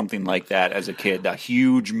seen something like that as a kid. A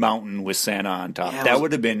huge mountain with Santa on top. Yeah, that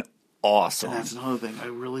would have been awesome. And that's another thing. I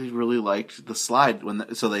really, really liked the slide.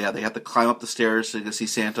 They have to climb up the stairs so you can see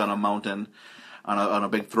Santa on a mountain, on a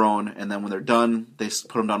big throne. And then when they're done, they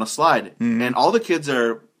put him down a slide. Mm-hmm. And all the kids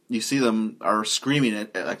you see them are screaming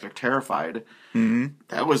like they're terrified. Mm-hmm.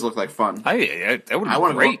 That always looked like fun. That would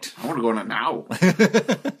be great. I want to go on it now.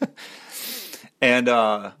 And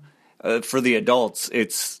for the adults,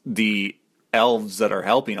 it's the elves that are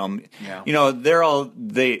helping them. Yeah.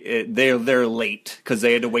 They're late because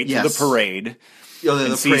they had to wait for the parade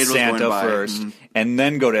and see Santa first, and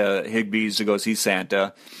then go to Higbee's to go see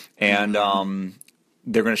Santa. And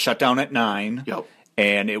they're going to shut down at 9. Yep.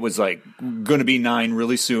 And it was like going to be 9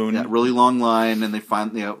 really soon. Yeah, really long line, and they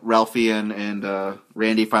Ralphie and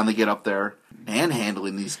Randy finally get up there,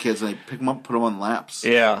 manhandling these kids, and they pick them up, put them on laps.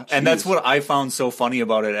 Yeah, jeez. And that's what I found so funny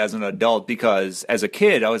about it as an adult, because as a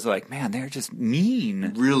kid I was like, man, they're just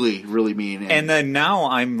mean, really, really mean. And then now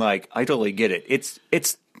I'm like, I totally get it. It's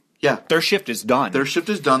their shift is done.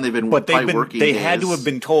 They've been working. They had to have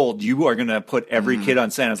been told, you are going to put every kid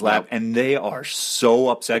on Santa's lap, and they are so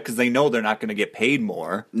upset because they know they're not going to get paid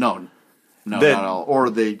more. No, not at all.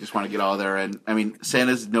 Or they just want to get out of there. And I mean,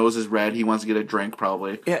 Santa's nose is red. He wants to get a drink,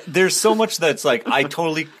 probably. Yeah, there's so much that's like, I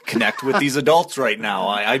totally connect with these adults right now.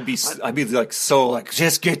 I'd be like,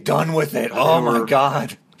 just get done with it. Oh my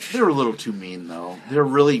God. They were a little too mean, though. They're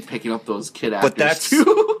really picking up those kid actors, but that's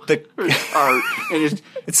too. And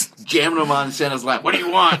just jamming them on Santa's lap. What do you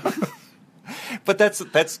want? But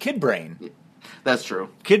that's kid brain. That's true.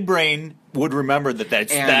 Kid brain would remember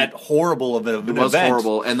that's that horrible of an event. It was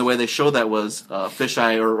horrible, and the way they showed that was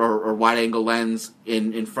fisheye or wide-angle lens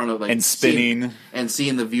in front of and spinning.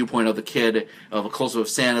 Seeing the viewpoint of the kid, of a close-up of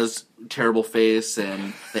Santa's terrible face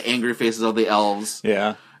and the angry faces of the elves.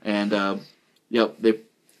 Yeah. And,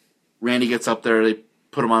 Randy gets up there, they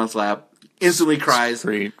put him on his lap, instantly cries.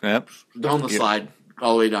 Yep. Down the slide,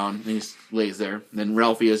 all the way down, and he lays there. And then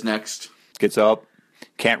Ralphie is next. Gets up,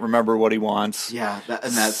 can't remember what he wants. Yeah,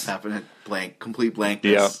 that's happening. Complete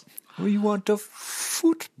blankness. Yeah. Well, you want a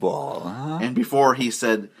football, huh? And before he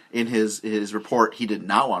said in his report he did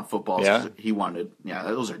not want footballs. Yeah. He wanted,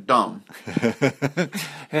 those are dumb.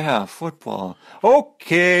 Yeah, football.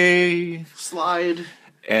 Okay. Slide.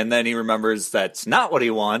 And then he remembers that's not what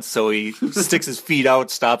he wants, so he sticks his feet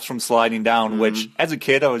out, stops from sliding down, which, as a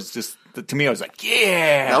kid, I was like,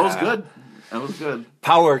 yeah! That was good.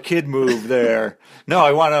 Power kid move there. No,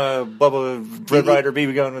 I want a Red Ryder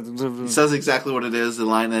BB gun. He says exactly what it is, the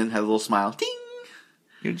line then has a little smile. Ding!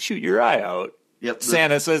 You'd shoot your eye out. Yep.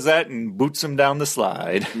 Santa says that and boots him down the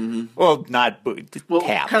slide. Mm-hmm. Well, not boot,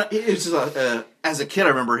 tap. It's just as a kid, I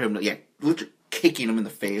remember him, literally kicking him in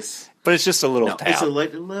the face. But it's just a little tap. It's a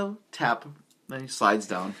little tap, then he slides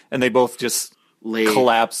down. And they both just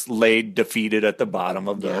collapse, laid defeated at the bottom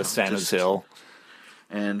of the Santa's hill.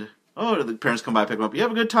 And, the parents come by, pick him up. You have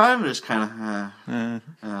a good time? And just kind of,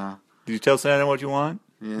 Did you tell Santa what you want?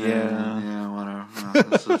 Yeah, whatever.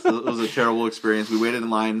 It was a terrible experience. We waited in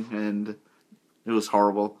line, and it was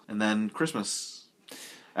horrible. And then Christmas.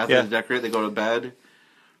 After they decorate, they go to bed.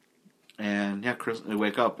 And they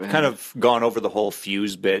wake up. And kind of gone over the whole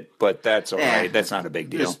fuse bit, but that's all right. That's not a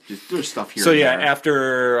big deal. There's stuff here. So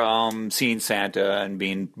after seeing Santa and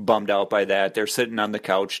being bummed out by that, they're sitting on the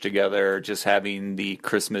couch together, just having the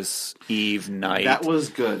Christmas Eve night. That was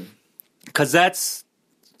good. Because as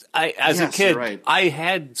a kid, right. I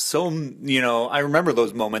had I remember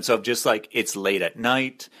those moments of just like, it's late at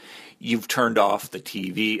night. You've turned off the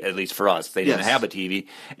TV, at least for us. They didn't have a TV.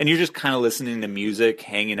 And you're just kind of listening to music,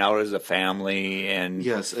 hanging out as a family. And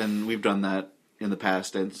yes, and we've done that in the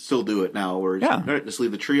past and still do it now. Where all right, just leave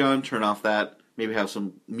the tree on, turn off that, maybe have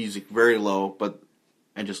some music very low,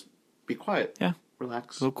 and just be quiet. Yeah.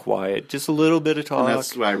 Relax. A little quiet. Just a little bit of talk. And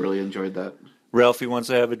that's why I really enjoyed that. Ralphie wants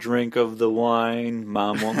to have a drink of the wine.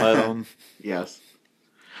 Mom won't let him. Yes.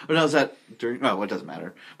 But now is that during... Well, it doesn't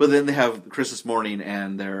matter. But then they have Christmas morning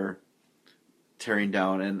and they're tearing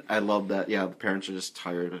down, and I love that. Yeah, the parents are just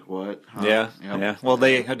tired. What? Huh? Yeah. Well,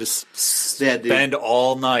 they had to spend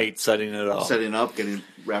all night setting it up,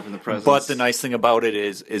 wrapping the presents. But the nice thing about it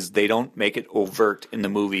is they don't make it overt in the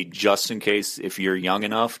movie, just in case if you're young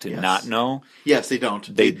enough to not know. Yes, they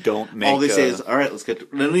don't. They don't make. All they say is, "All right, let's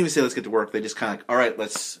get." They don't even say, "Let's get to work." They just kind of like, "All right,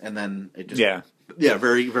 let's," and then it just Yeah,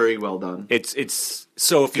 very, very well done. It's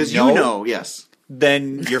so if because you know, yes,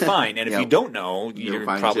 then you're fine, and if Yep. you don't know, you're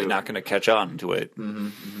probably not going to catch on to it. Mm-hmm,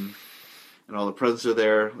 mm-hmm. And all the presents are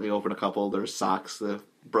there. They open a couple. There's socks. The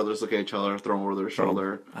brothers look at each other, throw them over their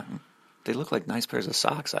shoulder. They look like nice pairs of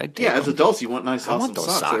socks. As adults, you want nice, awesome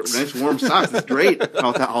socks. Nice, warm socks. It's great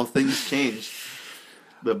how things change.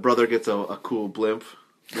 The brother gets a cool blimp.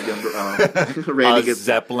 Randy gets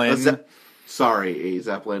Zeppelin. A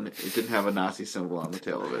Zeppelin. It didn't have a Nazi symbol on the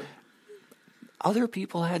tail of it. Other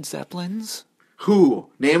people had Zeppelins. Who?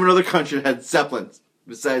 Name another country that had Zeppelins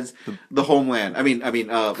besides the homeland.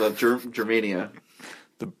 Germania.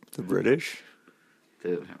 The British.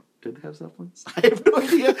 Did they have Zeppelins? I have no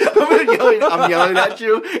idea. I'm yelling at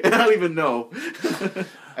you, and I don't even know.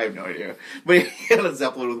 I have no idea. But he had a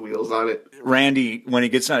Zeppelin with wheels on it. Randy, when he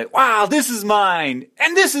gets on it, wow, this is mine,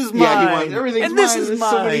 and this is mine. Yeah, he wants everything's and mine. This is There's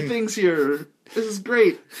mine. so many things here. This is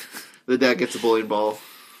great. The dad gets a bowling ball.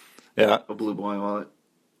 Yeah. A blue bowling wallet.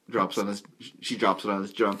 She drops it on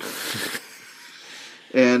his junk.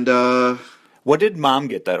 And what did Mom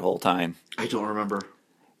get that whole time? I don't remember.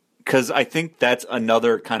 Because I think that's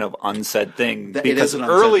another kind of unsaid thing. Because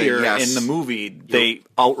earlier in the movie, they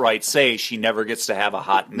outright say she never gets to have a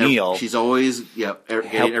hot meal. She's always getting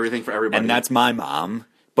everything for everybody. And that's my mom.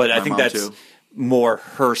 But I think that's more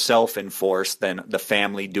her self-enforced than the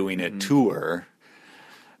family doing it to her.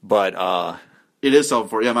 But it is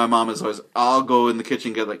self-enforced. Yeah, my mom is always, I'll go in the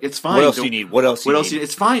kitchen and get it's fine. What else do you need? What else do you need?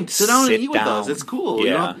 It's fine. Sit down and eat with us. It's cool.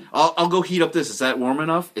 Yeah. You know? I'll go heat up this. Is that warm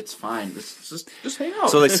enough? It's fine. Just hang out.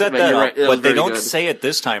 So they set that up, but they don't good. say it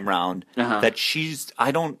this time round that I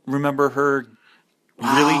don't remember her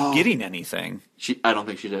really getting anything. I don't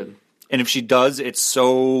think she did. And if she does, it's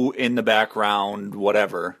so in the background,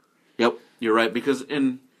 whatever. Yep, you're right, because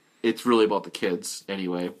it's really about the kids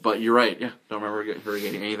anyway. But you're right. Yeah, don't remember her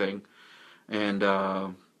getting anything. And,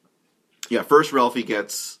 first Ralphie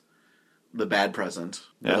gets the bad present.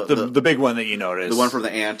 Yeah, the big one that you noticed. The one from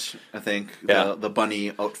the aunt, I think. Yeah. The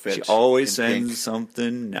bunny outfit. She always sends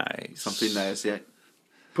something nice. Something nice, yeah.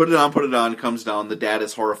 Put it on, comes down. The dad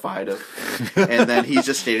is horrified. And then he's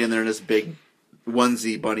just standing there in this big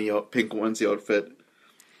onesie, pink onesie outfit.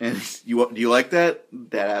 And do you like that?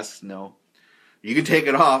 Dad asks, no. You can take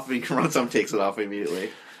it off, and he runs up and takes it off immediately.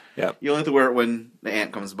 Yeah. You only have to wear it when the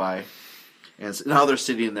aunt comes by. And so now they're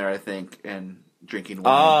sitting there, I think, and drinking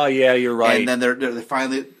wine. Oh, yeah, you're right. And then they're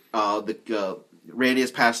finally, Randy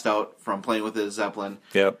has passed out from playing with his Zeppelin.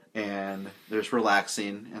 Yep. And they're just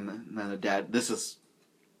relaxing. And then the dad, this is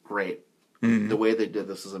great. Mm-hmm. The way they did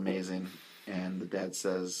this is amazing. And the dad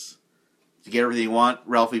says, "Did you get everything you want?"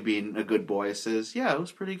 Ralphie, being a good boy, says, "Yeah, it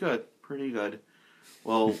was pretty good. Pretty good."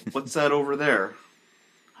 "Well, what's that over there?"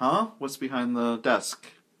 "Huh? What's behind the desk?"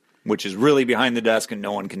 Which is really behind the desk and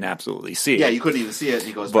no one can absolutely see it. Yeah, you couldn't even see it. And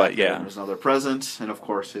he goes back there, and there's another present. And, of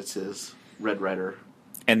course, it's his Red Ryder.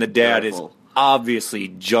 And the dad is obviously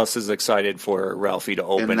just as excited for Ralphie to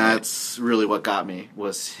open it. And that's really what got me,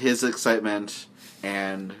 was his excitement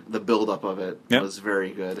and the buildup of it was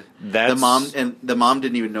very good. The mom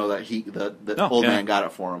didn't even know that the old man got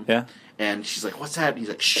it for him. Yeah. And she's like, "What's that?" And he's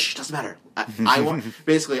like, "Shh, doesn't matter." I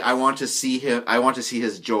want to see him. I want to see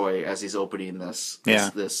his joy as he's opening this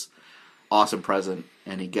awesome present,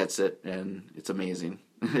 and he gets it, and it's amazing.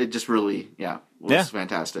 It just really, was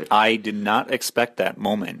fantastic. I did not expect that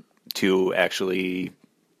moment to actually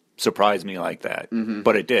surprise me like that,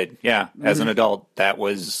 but it did. Yeah, as an adult, that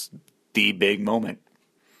was the big moment.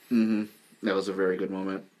 Mm-hmm. That was a very good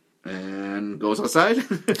moment. And goes outside.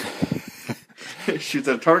 Shoots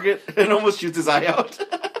at a target and almost shoots his eye out.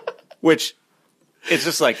 Which, it's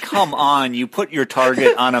just like, come on, you put your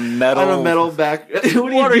target on a metal back.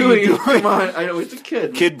 What are you doing? Come on, I know it's a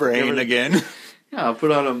kid. Kid brain again. Yeah, I'll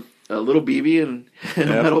put on a little BB and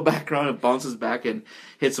a metal background. It bounces back and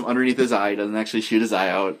hits him underneath his eye. Doesn't actually shoot his eye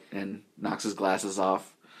out and knocks his glasses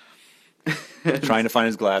off. Trying to find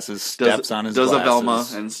his glasses, steps on his glasses. Does a Velma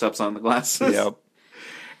and steps on the glasses. Yep.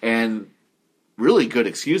 And really good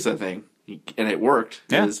excuse, I think. And it worked.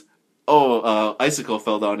 Yeah. Icicle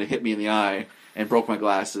fell down and hit me in the eye and broke my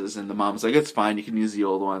glasses. And the mom's like, "It's fine. You can use the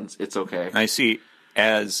old ones. It's okay." I see.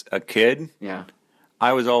 As a kid,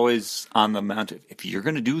 I was always on the mount. If you're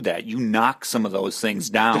going to do that, you knock some of those things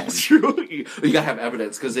down. That's true. You got to have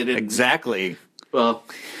evidence because they didn't. Exactly. Well,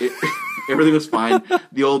 everything was fine.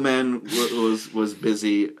 The old man was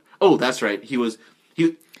busy. Oh, that's right.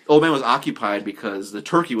 Old man was occupied because the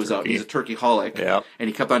turkey was out. He's a turkey-holic. Yep. And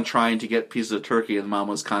he kept on trying to get pieces of turkey, and the mom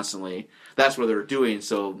was constantly... That's what they were doing,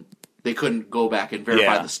 so they couldn't go back and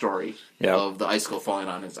verify the story of the icicle falling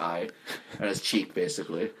on his eye, on his cheek,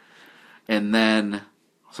 basically. And then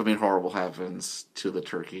something horrible happens to the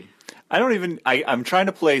turkey. I'm trying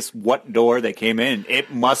to place what door they came in.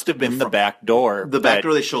 It must have been the back door. The back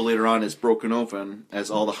door they show later on is broken open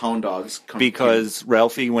as all the hound dogs come because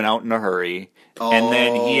Ralphie went out in a hurry. Oh. And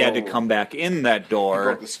then he had to come back in that door. He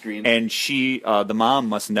broke the screen. And the mom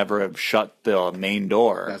must never have shut the main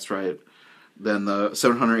door. That's right. Then the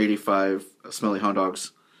 785 smelly hound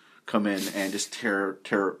dogs come in and just tear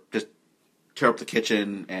up the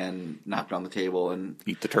kitchen and knock down the table and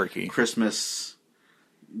eat the turkey. Christmas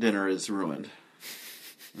dinner is ruined.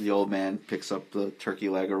 The old man picks up the turkey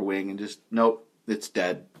leg or wing and just, nope, it's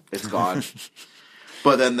dead. It's gone.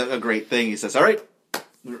 But then a great thing, he says, all right,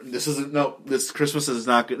 this Christmas is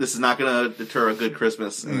not going to deter a good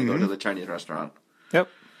Christmas. And they go to the Chinese restaurant. Yep.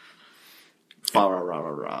 Fa ra ra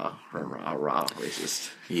ra ra ra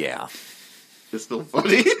racist. Yeah. It's still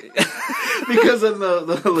funny. Because then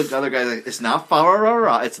the other guy's like, it's not fa ra ra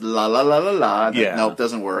ra, it's la la la la la. Yeah. Nope,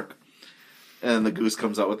 doesn't work. And the goose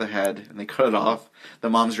comes out with the head, and they cut it off.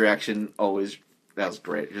 The mom's reaction that was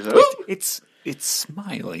great. She's like, it's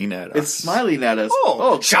smiling at us. It's smiling at us.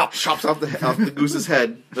 Chops off the goose's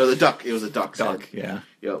head. Or the duck. It was a duck's head. Yeah.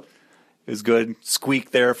 Yep. It was good.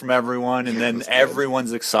 Squeak there from everyone, and then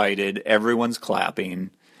everyone's excited. Everyone's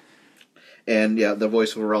clapping. And yeah, the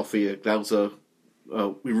voice of Ralphie, that was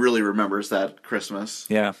we really remembers that Christmas.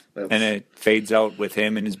 Yeah. And it fades out with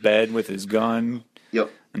him in his bed with his gun.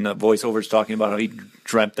 Yep. And the voiceover's talking about how he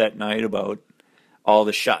dreamt that night about all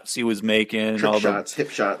the shots he was making. Hip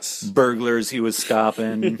shots. Burglars he was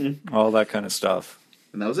stopping. All that kind of stuff.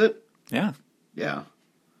 And that was it? Yeah. Yeah.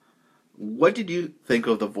 What did you think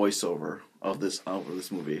of the voiceover of this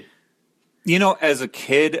movie? You know, as a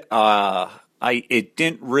kid, it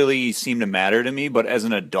didn't really seem to matter to me, but as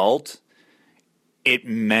an adult, it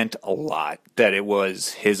meant a lot that it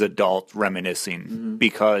was his adult reminiscing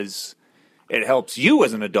because it helps you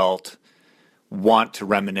as an adult want to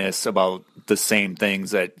reminisce about the same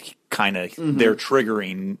things that kind of they're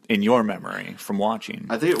triggering in your memory from watching.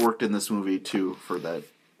 I think it worked in this movie too for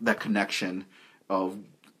that connection of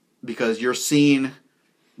because you're seeing,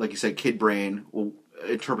 like you said, kid brain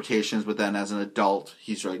interpretations, but then as an adult,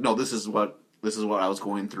 he's like, no, this is what I was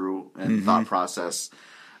going through and thought process.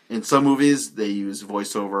 In some movies, they use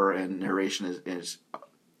voiceover and narration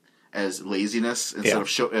as laziness instead of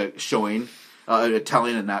showing.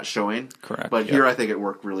 Telling and not showing. Correct. But here I think it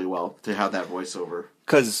worked really well to have that voiceover.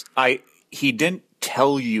 Because he didn't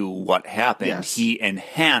tell you what happened. Yes. He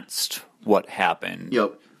enhanced what happened.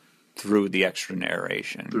 Yep. Through the extra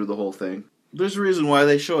narration. Through the whole thing. There's a reason why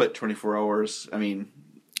they show it 24 hours. I mean,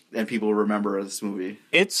 and people remember this movie.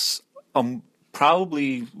 It's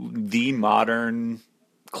probably the modern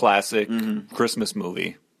classic Christmas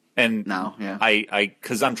movie. And now, yeah.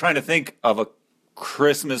 Because I'm trying to think of a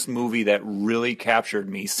Christmas movie that really captured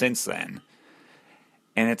me since then.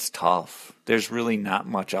 And it's tough. There's really not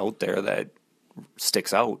much out there that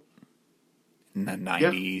sticks out in the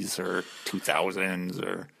 90s or 2000s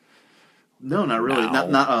or... No, not really. Now.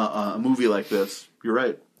 Not a movie like this. You're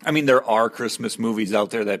right. I mean, there are Christmas movies out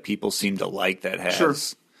there that people seem to like that has... Sure.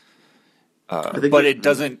 But it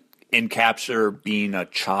doesn't encapture being a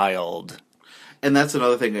child. And that's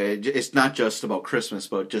another thing. It's not just about Christmas,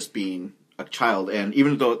 but just being a child. And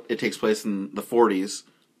even though it takes place in the 40s,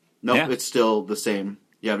 it's still the same.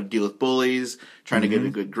 You have to deal with bullies, trying to get a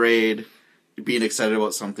good grade, being excited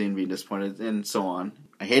about something, being disappointed, and so on.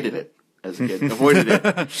 I hated it as a kid. Avoided it.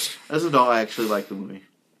 As an adult, I actually liked the movie.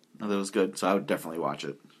 I thought it was good, so I would definitely watch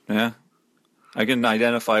it. Yeah. I can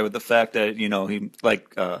identify with the fact that, he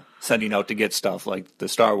sending out to get stuff like the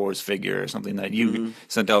Star Wars figure or something that you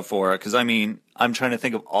sent out for. Because, I'm trying to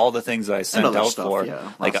think of all the things that I sent out for.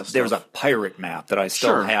 Yeah, like, there's a pirate map that I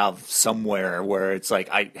still have somewhere where it's like,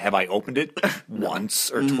 have I opened it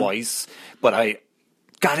once or twice? But I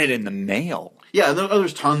got it in the mail. Yeah,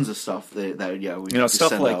 there's tons of stuff we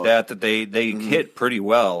stuff like out. that they hit pretty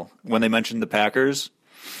well. When they mentioned the Packers,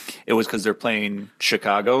 it was because they're playing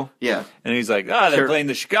Chicago. Yeah. And he's like, they're playing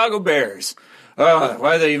the Chicago Bears.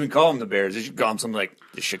 Why do they even call them the Bears? They should call them something like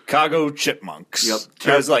the Chicago Chipmunks. Yep.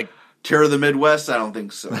 I was like... Terror of the Midwest? I don't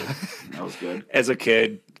think so. That was good. As a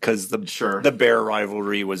kid, because the Bear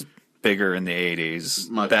rivalry was bigger in the 80s.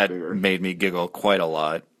 Much bigger. Made me giggle quite a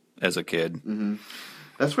lot as a kid. Mm-hmm.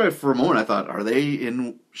 That's right. For a moment, I thought, are they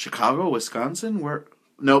in Chicago, Wisconsin? Where?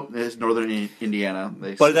 Nope, it's northern Indiana.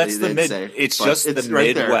 It's just the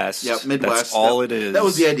Midwest. Yep, Midwest. That's all it is. That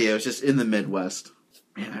was the idea. It was just in the Midwest.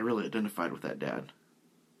 Man, I really identified with that dad.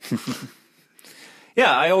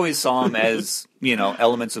 Yeah, I always saw him as,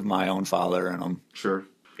 elements of my own father in him. Sure.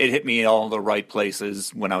 It hit me in all the right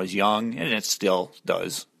places when I was young, and it still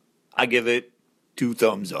does. I give it 2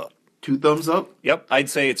 thumbs up. 2 thumbs up? Yep, I'd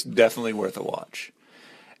say it's definitely worth a watch.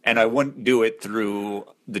 And I wouldn't do it through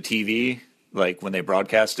the TV, like when they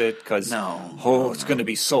broadcast it, because it's going to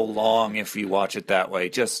be so long if you watch it that way.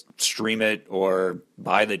 Just stream it or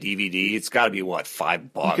buy the DVD. It's got to be, what, $5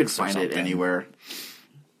 You can find it anywhere.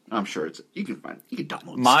 I'm sure you can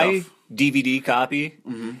download My stuff. DVD copy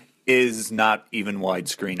is not even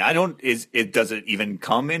widescreen. Does it even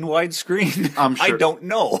come in widescreen? I'm sure. I don't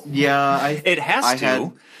know. Yeah, it has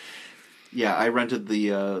to. I rented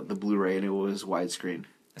the Blu-ray and it was widescreen.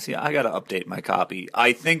 See, I got to update my copy.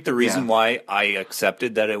 I think the reason why I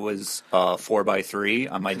accepted that it was 4:3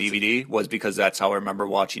 on my DVD was because that's how I remember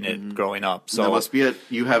watching it growing up. So that must be it.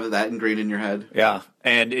 You have that ingrained in your head. Yeah,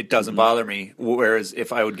 and it doesn't bother me. Whereas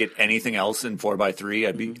if I would get anything else in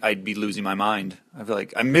 4:3, I'd be losing my mind. I'd be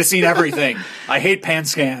like, I'm missing everything. I hate pan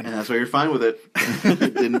scan. And that's why you're fine with it.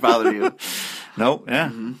 It didn't bother you. Nope.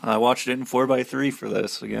 Yeah, I watched it in 4:3 for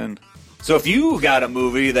this again. So if you got a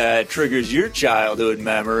movie that triggers your childhood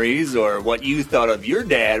memories or what you thought of your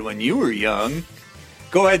dad when you were young,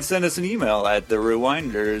 go ahead and send us an email at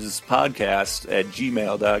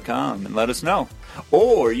therewinderspodcast@gmail.com and let us know.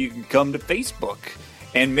 Or you can come to Facebook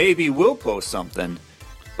and maybe we'll post something.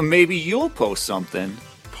 Or maybe you'll post something.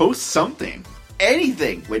 Post something.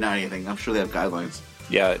 Anything. Wait, not anything. I'm sure they have guidelines.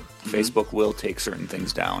 Yeah, Facebook will take certain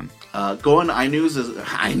things down. Go on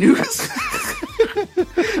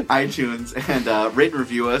iTunes and rate and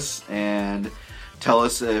review us and tell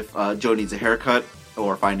us if Joe needs a haircut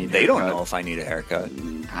or if I need a haircut. They don't know if I need a haircut.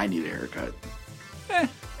 I need a haircut.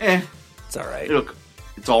 It's all right.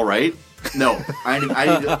 It's all right? No. I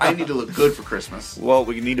need to look good for Christmas. Well,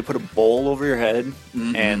 we need to put a bowl over your head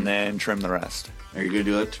and then trim the rest. Are you going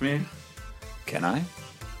to do that to me? Can I?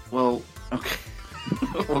 Well, okay.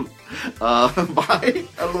 Bye. I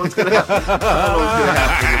don't know what's going to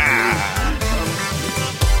happen.